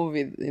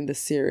movie in the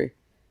series.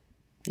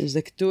 There's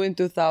like 2 in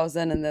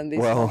 2000, and then this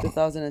in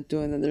 2002,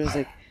 and then there's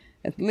like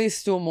at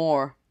least 2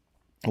 more.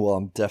 Well,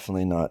 I'm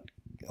definitely not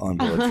on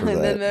board for that.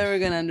 And then we're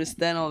going to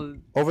understand all...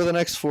 Over the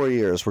next 4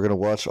 years, we're going to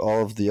watch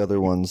all of the other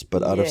ones,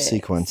 but out of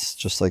sequence,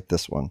 just like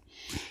this one.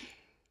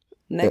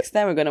 Next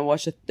time, we're going to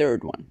watch the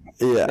third one.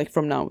 Yeah. Like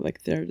from now,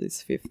 like third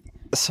is fifth.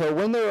 So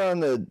when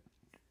they're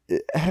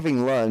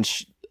having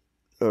lunch,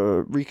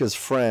 Rika's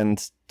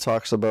friend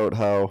talks about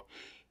how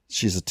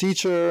she's a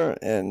teacher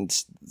and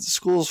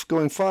school's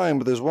going fine,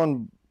 but there's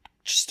one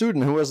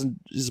student who is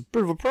a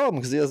bit of a problem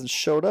because he hasn't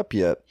showed up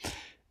yet.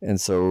 And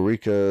so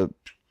Rika,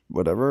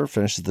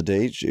 finishes the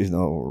date,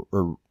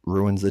 or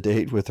ruins the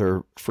date with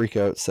her freak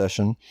out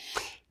session,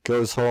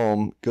 goes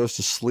home, goes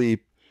to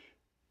sleep,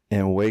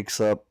 and wakes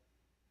up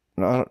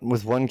not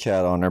with one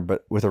cat on her,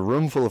 but with a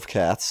room full of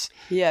cats.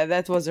 Yeah,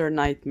 that was her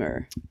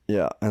nightmare.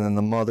 Yeah, and then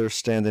the mother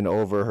standing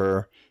over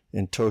her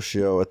in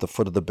Toshio at the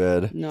foot of the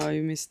bed. No,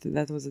 you missed it.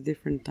 That was a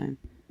different time.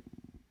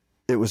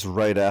 It was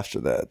right after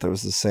that. That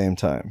was the same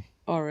time.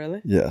 Oh,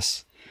 really?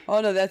 Yes. Oh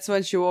no, that's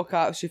when she woke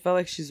up. She felt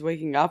like she's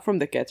waking up from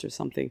the cats or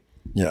something.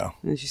 Yeah.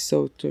 And she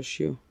saw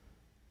Toshio.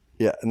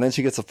 Yeah, and then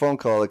she gets a phone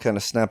call that kind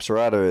of snaps her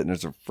out of it, and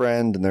there's a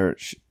friend, and they're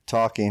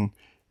talking,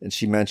 and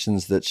she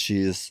mentions that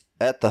she's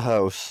at the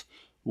house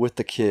with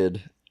the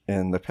kid,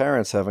 and the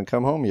parents haven't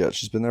come home yet.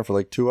 She's been there for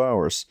like 2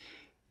 hours.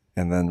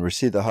 And then we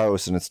see the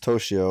house, and it's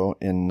Toshio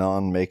in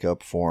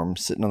non-makeup form,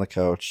 sitting on the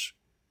couch,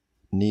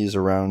 knees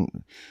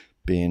around,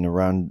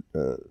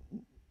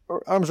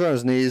 arms around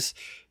his knees.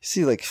 You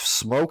see like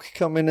smoke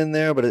coming in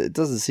there, but it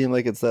doesn't seem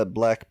like it's that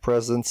black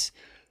presence.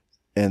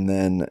 And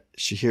then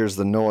she hears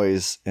the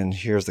noise and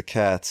hears the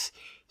cats.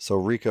 So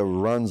Rika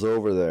runs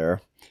over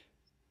there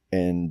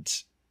and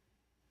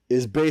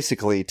is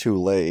basically too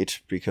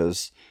late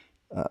because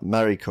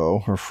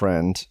Mariko, her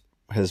friend,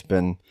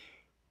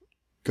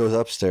 goes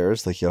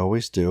upstairs like you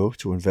always do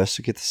to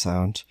investigate the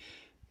sound,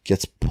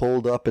 gets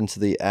pulled up into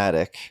the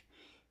attic,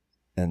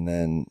 and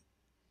then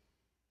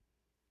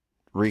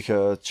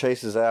Rika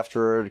chases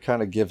after her,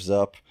 kind of gives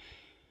up.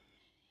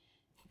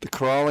 The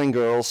crawling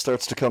girl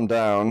starts to come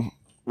down.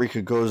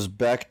 Rika goes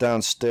back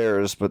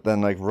downstairs, but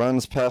then like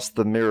runs past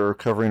the mirror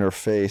covering her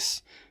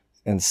face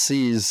and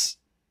sees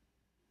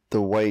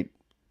the white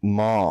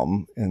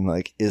mom, and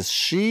like, is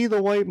she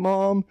the white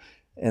mom?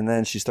 And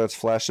then she starts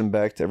flashing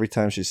back to every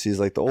time she sees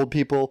like the old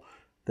people.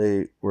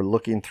 They were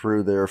looking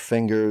through their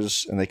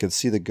fingers and they could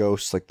see the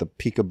ghosts, like the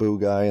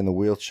peekaboo guy in the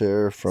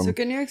wheelchair from... So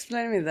can you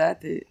explain me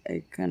that?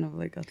 I kind of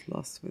like got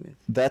lost with it.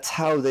 That's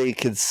how they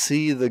could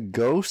see the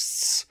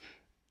ghosts,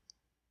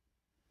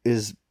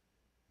 is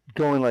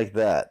going like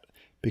that,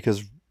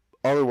 because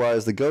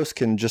otherwise the ghosts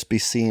can just be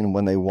seen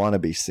when they want to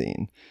be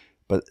seen.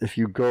 But if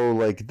you go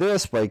like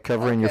this by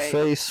covering your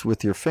face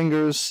with your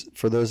fingers,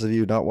 for those of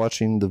you not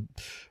watching the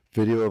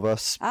video of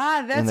us,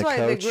 that's why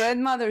couch, the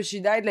grandmother, she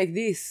died like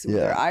this, with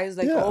her eyes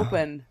like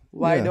open,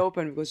 wide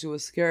open, because she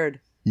was scared.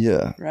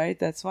 Yeah. Right?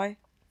 That's why?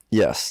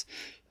 Yes.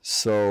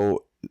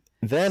 So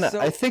then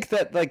I think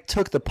that like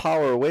took the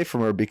power away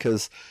from her,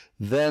 because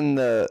then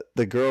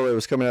the girl that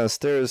was coming down the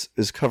stairs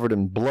is covered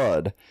in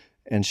blood,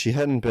 and she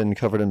hadn't been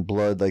covered in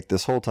blood like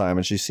this whole time,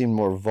 and she seemed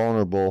more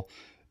vulnerable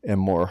and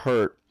more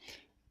hurt.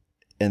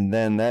 And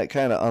then that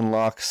kind of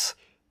unlocks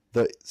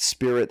the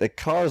spirit that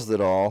caused it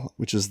all,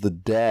 which is the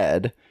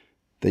dad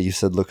that you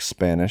said looks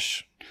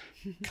Spanish,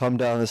 come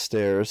down the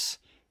stairs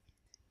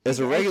as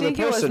a regular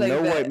person, like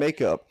no white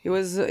makeup. It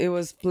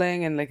was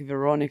playing in like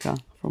Veronica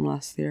from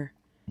last year.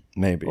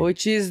 Maybe.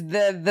 Which is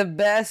the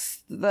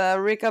best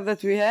recap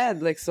that we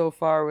had like so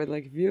far with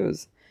like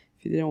views.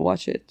 If you didn't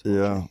watch it.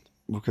 Yeah.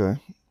 Okay.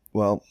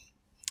 Well,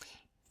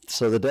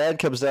 so the dad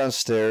comes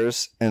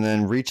downstairs and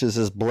then reaches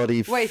his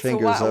bloody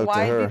fingers out to her.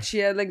 Why did she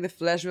have like the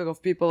flashback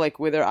of people like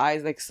with their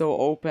eyes like so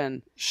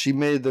open? She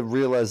made the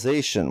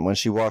realization when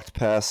she walked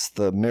past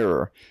the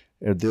mirror.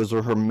 Those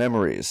were her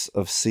memories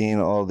of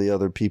seeing all the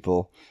other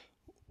people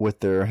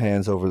with their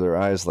hands over their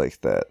eyes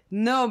like that.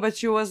 No, but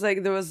she was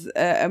like, there was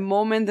a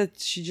moment that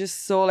she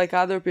just saw like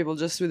other people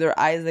just with their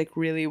eyes like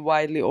really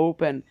widely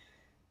open.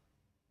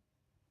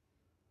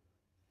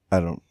 I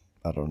don't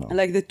know. And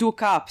like the two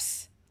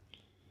cops.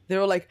 They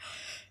were like,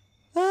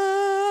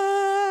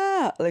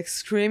 ah, like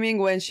screaming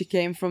when she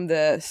came from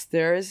the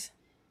stairs.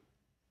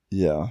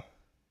 Yeah.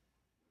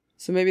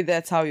 So maybe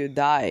that's how you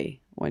die,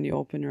 when you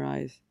open your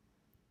eyes.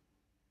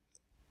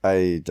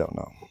 I don't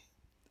know.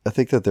 I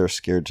think that they're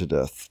scared to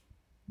death,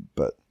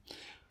 but...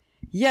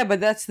 Yeah, but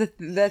that's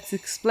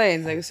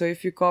explains. Like, so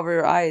if you cover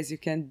your eyes, you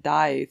can't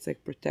die. It's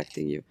like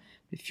protecting you.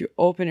 If you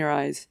open your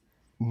eyes...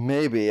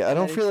 Maybe. I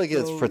don't feel like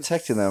it's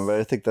protecting them, but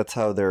I think that's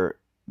how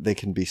they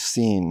can be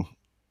seen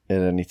at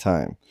any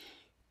time.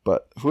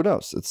 But who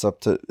knows? It's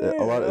up to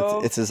a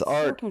lot. It's his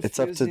art. It's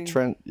up to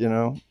Trent.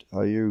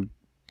 How you.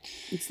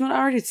 It's not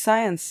art. It's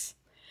science.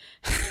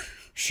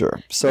 Sure.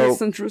 So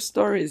based on true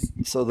stories.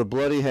 So the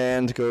bloody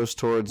hand goes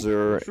towards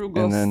her,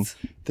 and then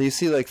you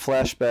see like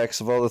flashbacks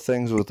of all the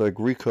things with like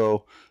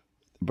Riko,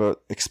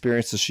 but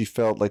experiences she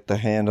felt, like the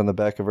hand on the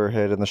back of her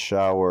head in the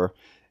shower,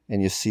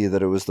 and you see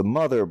that it was the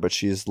mother, but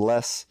she's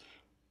less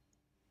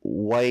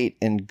white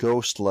and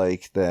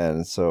ghost-like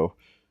then. So.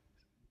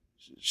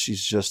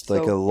 She's just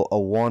like a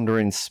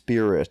wandering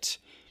spirit.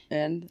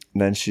 And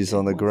then she's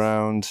on the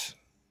ground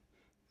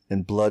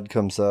and blood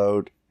comes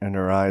out and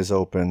her eyes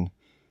open.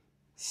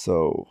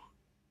 So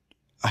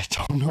I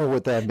don't know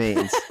what that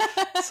means.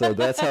 So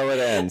that's how it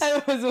ends.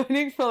 I was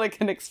waiting for like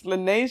an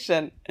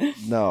explanation.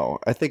 No,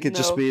 I think it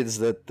just means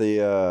that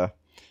the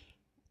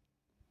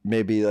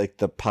maybe like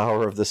the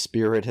power of the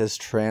spirit has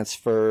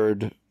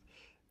transferred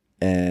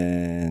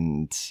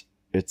and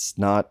it's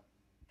not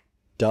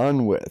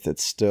done with.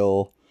 It's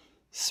still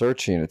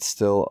searching. It's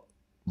still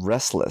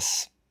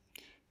restless.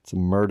 It's a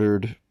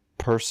murdered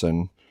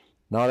person,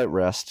 not at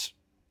rest,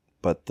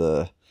 but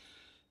the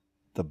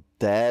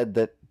dad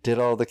that did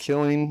all the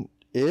killing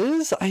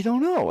is? I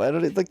don't know. I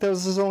don't think that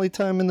was his only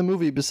time in the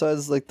movie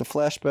besides like the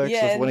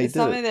flashbacks of when he did it.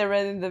 Yeah, something I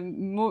read in the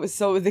movie.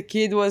 So the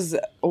kid was,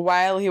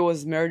 while he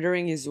was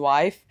murdering his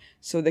wife,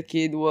 so the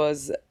kid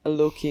was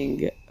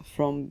looking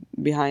from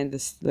behind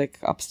this, like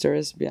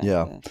upstairs.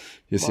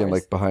 You see him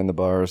like behind the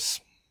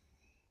bars.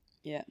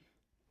 Yeah.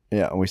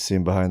 Yeah, and we see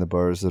him behind the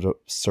bars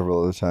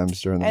several other times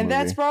during the And movie.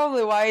 that's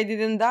probably why he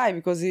didn't die,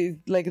 because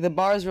the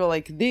bars were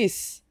like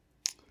this.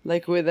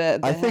 Like with the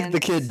I think the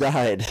kid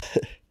died.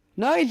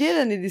 No, he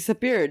didn't. He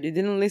disappeared. He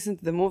didn't listen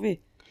to the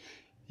movie.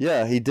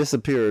 Yeah, he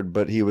disappeared,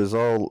 but he was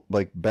all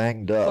like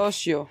banged up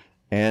Toshio.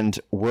 and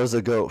was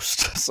a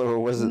ghost. So it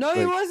wasn't. No,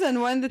 he wasn't.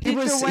 When the He teacher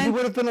went. He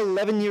would have been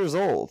 11 years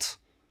old.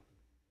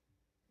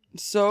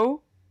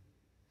 So?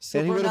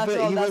 And he would have Supernatural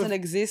been- he doesn't would've-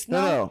 exist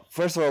No, now? no.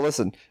 First of all,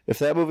 listen. If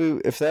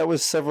that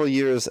was several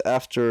years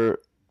after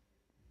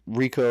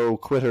Rico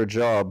quit her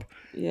job,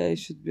 Yeah, he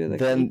should be like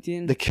then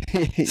 18. the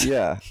kid,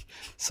 yeah.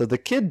 So the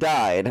kid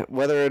died.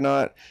 Whether or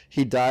not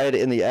he died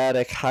in the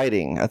attic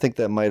hiding, I think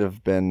that might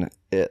have been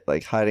it,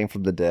 like hiding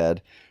from the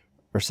dad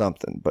or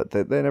something. But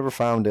they never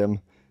found him.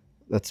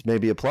 That's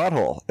maybe a plot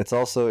hole.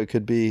 It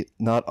could be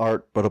not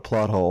art, but a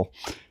plot hole.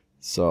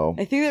 So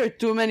I think there are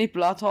too many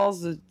plot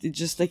holes that it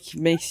just like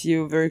makes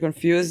you very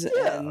confused.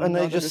 yeah, and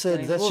they not just said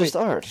understanding that's the movie, just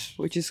art.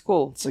 which is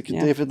cool. It's like a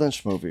Yeah. David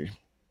Lynch movie.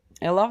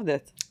 I loved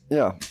it.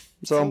 Yeah.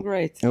 So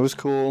great. It was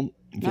cool.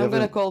 If you I'm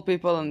gonna haven't- call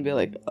people and be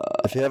like,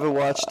 If you haven't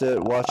watched it,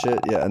 watch it.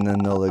 Yeah, and then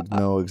they'll like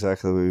know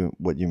exactly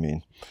what you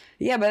mean.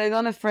 yeah, but I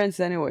don't have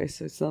friends anyway,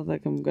 so it's not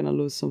like I'm gonna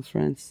lose some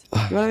friends.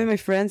 You wanna be my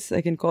friends?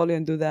 I can call you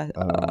and do that.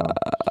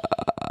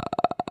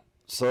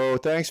 So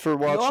thanks for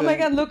watching. Oh my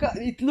god, look!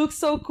 It looks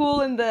so cool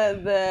in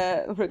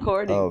the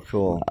recording. Oh,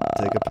 cool.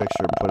 Take a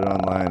picture, put it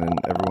online, and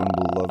everyone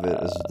will love it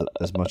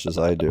as much as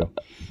I do.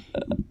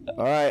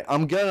 All right,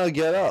 I'm gonna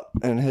get up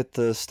and hit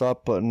the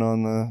stop button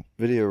on the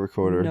video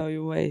recorder. No,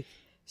 you wait.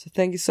 So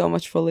thank you so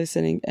much for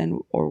listening and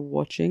or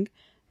watching,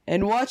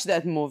 and watch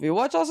that movie.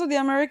 Watch also the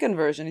American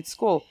version. It's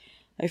cool.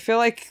 I feel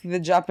like the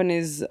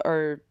Japanese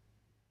are.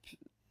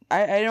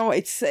 I don't know.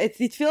 It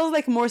feels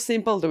like more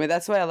simple to me.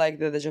 That's why I like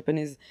the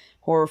Japanese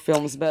horror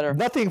films better.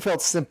 Nothing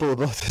felt simple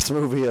about this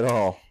movie at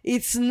all.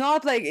 It's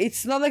not like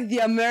the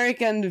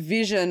American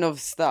vision of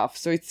stuff.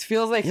 So it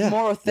feels like more There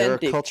are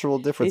authentic. cultural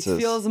differences. It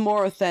feels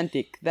more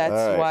authentic. That's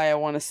All right. why I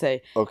want to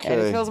say. Okay. And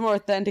it feels more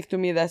authentic to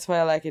me. That's why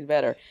I like it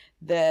better.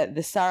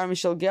 The Sarah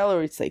Michelle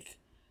Gellar, it's like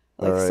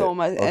All right. so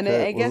much. And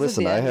Okay. I guess well,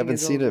 listen, the I ending haven't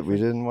is seen all it. We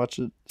didn't watch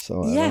it,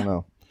 so I Yeah. don't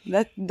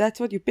know. That's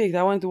what you picked.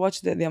 I wanted to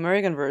watch the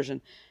American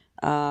version,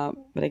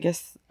 but I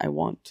guess I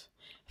won't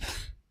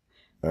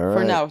All right.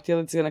 for now till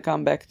it's gonna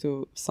come back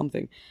to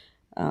something.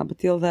 But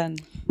till then,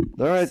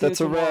 All right, see you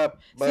that's a tomorrow. wrap.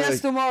 See us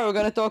Bye. tomorrow. We're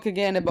gonna talk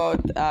again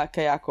about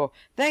Kayako.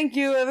 Thank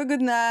you. Have a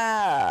good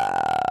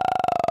night.